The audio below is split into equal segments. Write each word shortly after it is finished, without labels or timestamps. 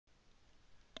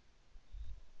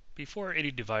Before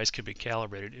any device can be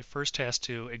calibrated, it first has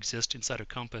to exist inside of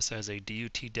Compass as a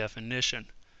DUT definition.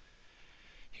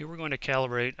 Here we're going to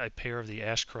calibrate a pair of the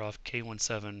Ashcroft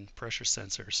K17 pressure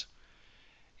sensors.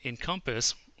 In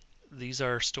Compass, these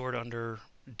are stored under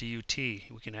DUT.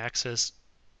 We can access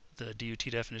the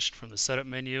DUT definition from the Setup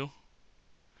menu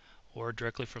or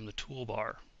directly from the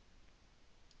toolbar.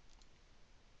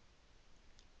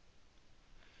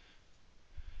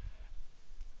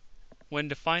 When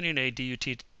defining a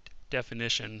DUT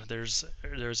definition, there's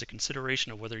a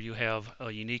consideration of whether you have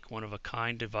a unique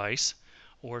one-of-a-kind device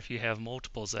or if you have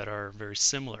multiples that are very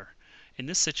similar. In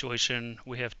this situation,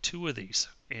 we have two of these,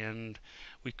 and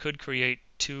we could create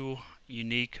two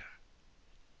unique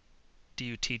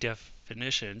DUT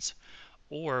definitions,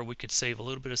 or we could save a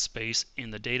little bit of space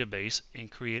in the database and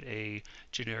create a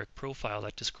generic profile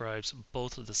that describes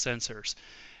both of the sensors.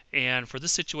 And for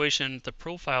this situation, the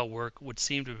profile work would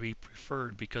seem to be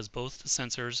preferred because both the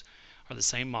sensors are the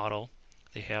same model,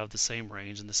 they have the same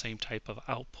range and the same type of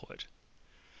output.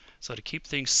 So to keep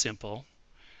things simple,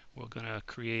 we're going to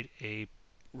create a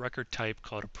record type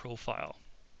called a profile.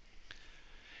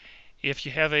 If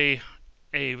you have a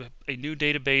new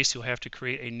database, you'll have to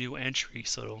create a new entry.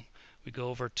 So we go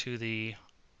over to the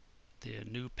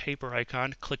new paper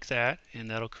icon, click that, and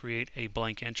that'll create a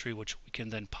blank entry which we can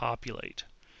then populate.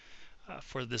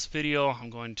 For this video, I'm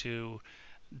going to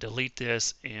delete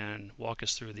this and walk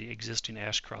us through the existing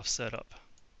Ashcroft setup.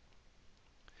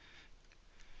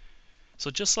 So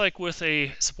just like with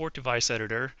a support device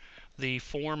editor, the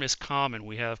form is common.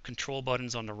 We have control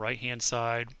buttons on the right hand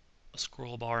side, a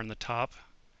scroll bar in the top,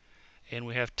 and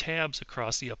we have tabs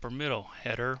across the upper middle: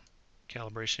 header,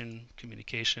 calibration,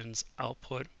 communications,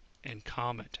 output, and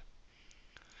Comet.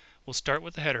 We'll start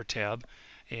with the header tab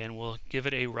and we'll give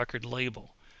it a record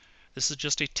label. This is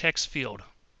just a text field.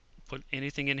 Put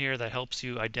anything in here that helps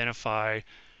you identify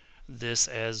this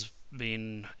as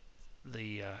being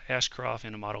the Ashcroft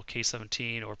in a model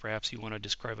K17, or perhaps you want to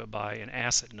describe it by an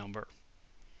asset number.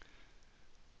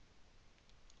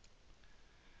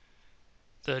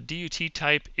 The DUT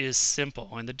type is simple,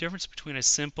 and the difference between a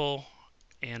simple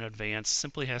and advanced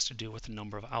simply has to do with the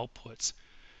number of outputs.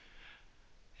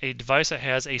 A device that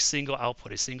has a single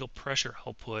output, a single pressure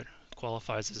output,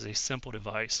 qualifies as a simple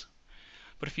device.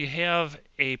 But if you have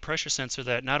a pressure sensor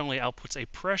that not only outputs a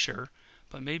pressure,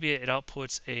 but maybe it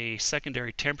outputs a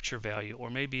secondary temperature value or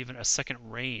maybe even a second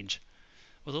range,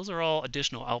 well, those are all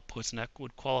additional outputs, and that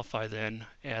would qualify then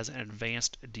as an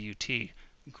advanced DUT,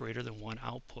 greater than one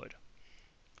output.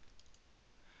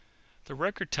 The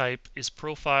record type is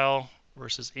profile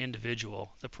versus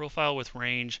individual. The profile with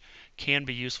range can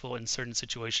be useful in certain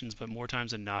situations, but more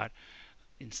times than not,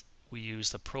 we use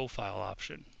the profile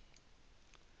option.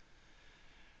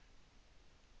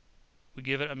 We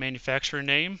give it a manufacturer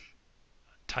name,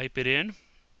 type it in,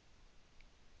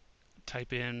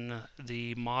 type in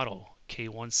the model,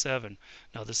 K17.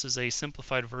 Now this is a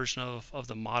simplified version of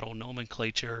the model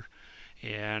nomenclature,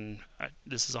 and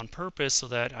this is on purpose so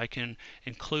that I can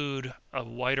include a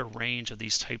wider range of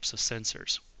these types of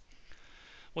sensors.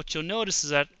 What you'll notice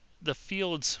is that the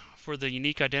fields for the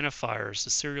unique identifiers, the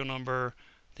serial number,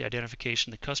 the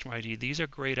identification, the customer ID, these are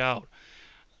grayed out.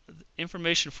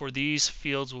 Information for these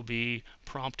fields will be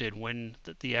prompted when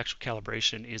the actual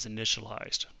calibration is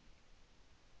initialized.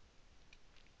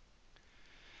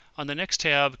 On the next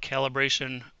tab,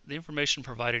 Calibration, the information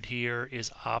provided here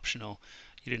is optional.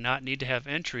 You do not need to have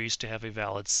entries to have a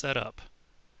valid setup.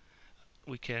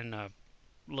 We can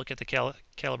look at the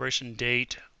calibration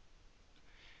date.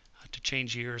 To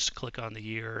change years, click on the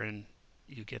year and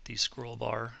you get these scroll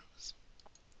bars.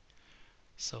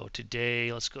 So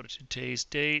today, let's go to today's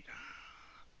date,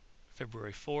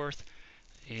 February 4th,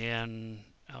 and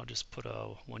I'll just put a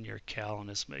 1-year cal on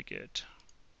this, make it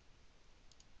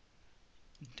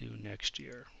due next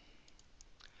year.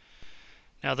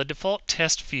 Now the default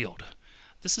test field,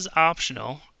 this is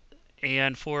optional,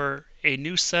 and for a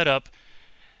new setup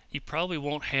you probably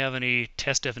won't have any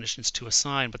test definitions to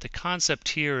assign, but the concept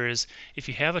here is if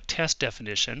you have a test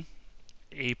definition,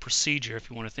 a procedure if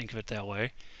you want to think of it that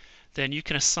way, then you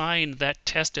can assign that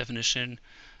test definition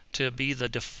to be the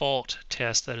default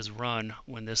test that is run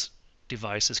when this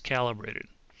device is calibrated.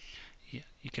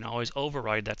 You can always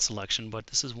override that selection, but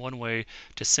this is one way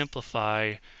to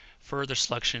simplify further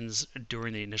selections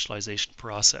during the initialization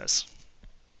process.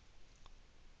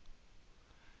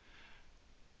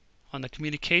 On the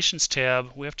Communications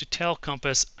tab, we have to tell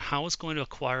Compass how it's going to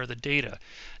acquire the data.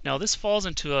 Now this falls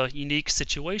into a unique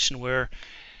situation where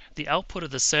the output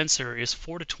of the sensor is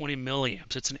 4 to 20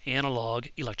 milliamps. It's an analog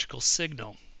electrical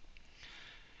signal.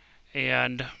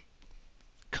 And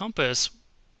Compass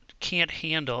can't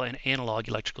handle an analog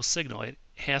electrical signal. It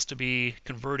has to be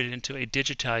converted into a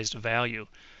digitized value.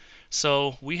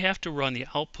 So we have to run the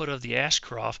output of the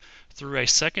Ashcroft through a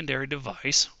secondary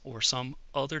device or some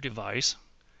other device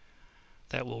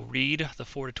that will read the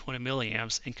 4 to 20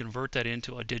 milliamps and convert that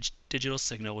into a digital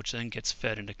signal, which then gets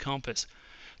fed into Compass.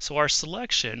 So our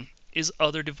selection is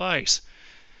other device,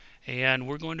 and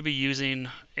we're going to be using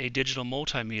a digital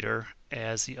multimeter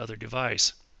as the other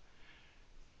device.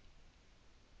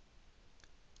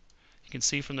 You can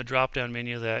see from the drop-down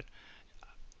menu that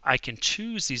I can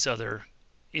choose these other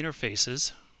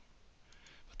interfaces,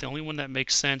 but the only one that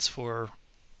makes sense for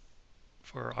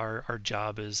our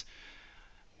job is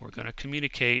we're going to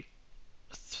communicate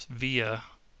via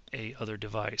a other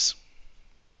device.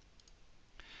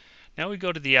 Now we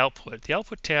go to the output. The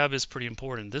output tab is pretty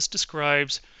important. This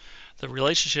describes the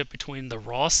relationship between the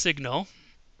raw signal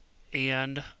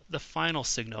and the final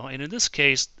signal. And in this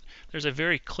case, there's a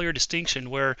very clear distinction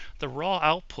where the raw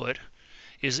output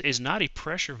is not a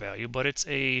pressure value, but it's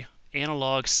a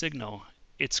analog signal.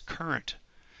 It's current.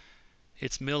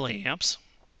 It's milliamps.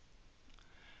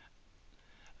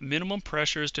 Minimum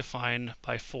pressure is defined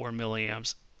by 4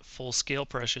 milliamps. Full scale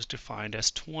pressure is defined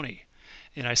as 20.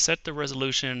 And I set the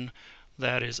resolution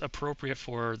that is appropriate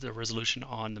for the resolution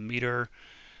on the meter,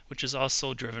 which is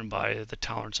also driven by the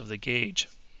tolerance of the gauge.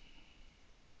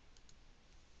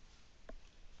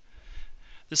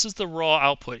 This is the raw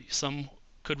output. Some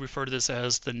could refer to this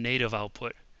as the native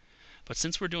output. But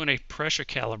since we're doing a pressure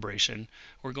calibration,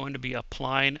 we're going to be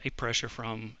applying a pressure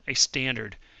from a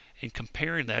standard and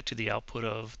comparing that to the output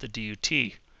of the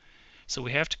DUT. So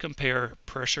we have to compare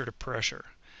pressure to pressure.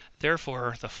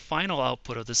 Therefore, the final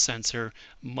output of the sensor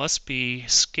must be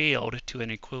scaled to an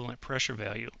equivalent pressure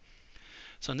value.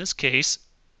 So in this case,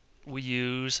 we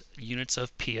use units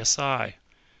of PSI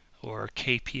or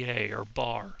kPa or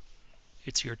bar.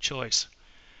 It's your choice.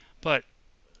 But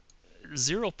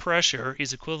zero pressure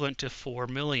is equivalent to 4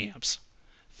 milliamps.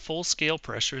 Full scale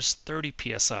pressure is 30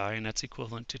 psi, and that's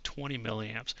equivalent to 20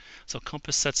 milliamps. So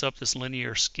Compass sets up this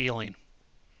linear scaling.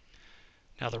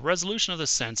 Now the resolution of the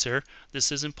sensor,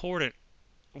 this is important.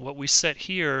 What we set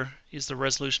here is the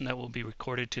resolution that will be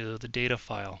recorded to the data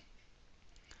file.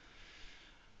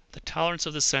 The tolerance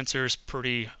of the sensor is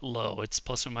pretty low. It's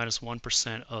plus or minus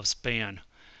 1% of span.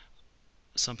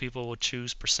 Some people will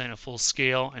choose percent of full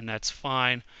scale, and that's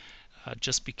fine.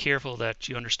 Just be careful that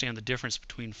you understand the difference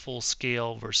between full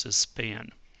scale versus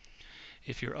span.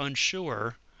 If you're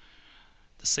unsure,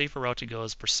 the safer route to go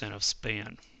is percent of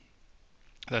span.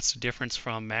 That's the difference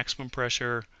from maximum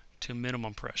pressure to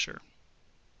minimum pressure.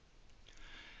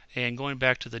 And going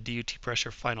back to the DUT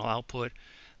pressure final output,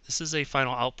 this is a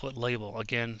final output label.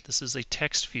 Again, this is a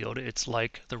text field. It's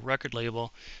like the record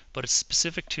label, but it's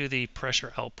specific to the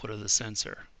pressure output of the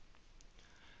sensor.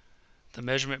 The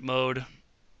measurement mode,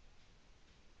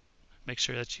 make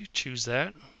sure that you choose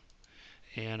that,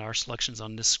 and our selections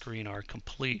on this screen are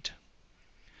complete.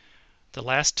 The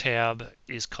last tab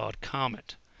is called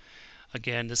Comet.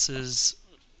 Again, this is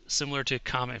similar to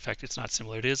Comet. In fact, it's not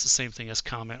similar. It is the same thing as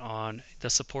Comet on the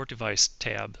support device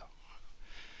tab,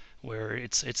 where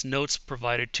it's notes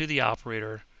provided to the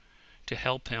operator to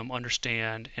help him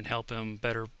understand and help him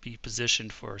better be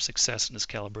positioned for success in his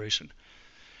calibration.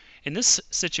 In this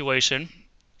situation,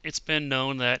 it's been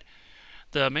known that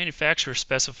the manufacturer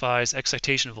specifies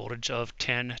excitation voltage of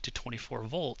 10 to 24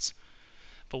 volts.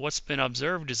 But what's been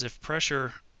observed is if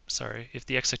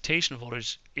the excitation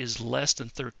voltage is less than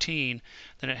 13,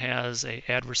 then it has an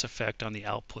adverse effect on the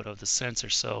output of the sensor.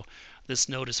 So this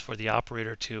note is for the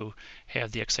operator to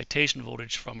have the excitation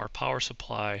voltage from our power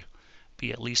supply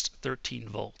be at least 13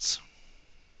 volts.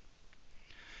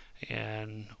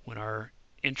 And when our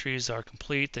entries are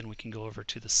complete, then we can go over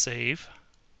to the save.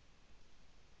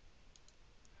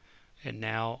 And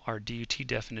now our DUT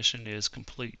definition is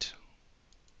complete.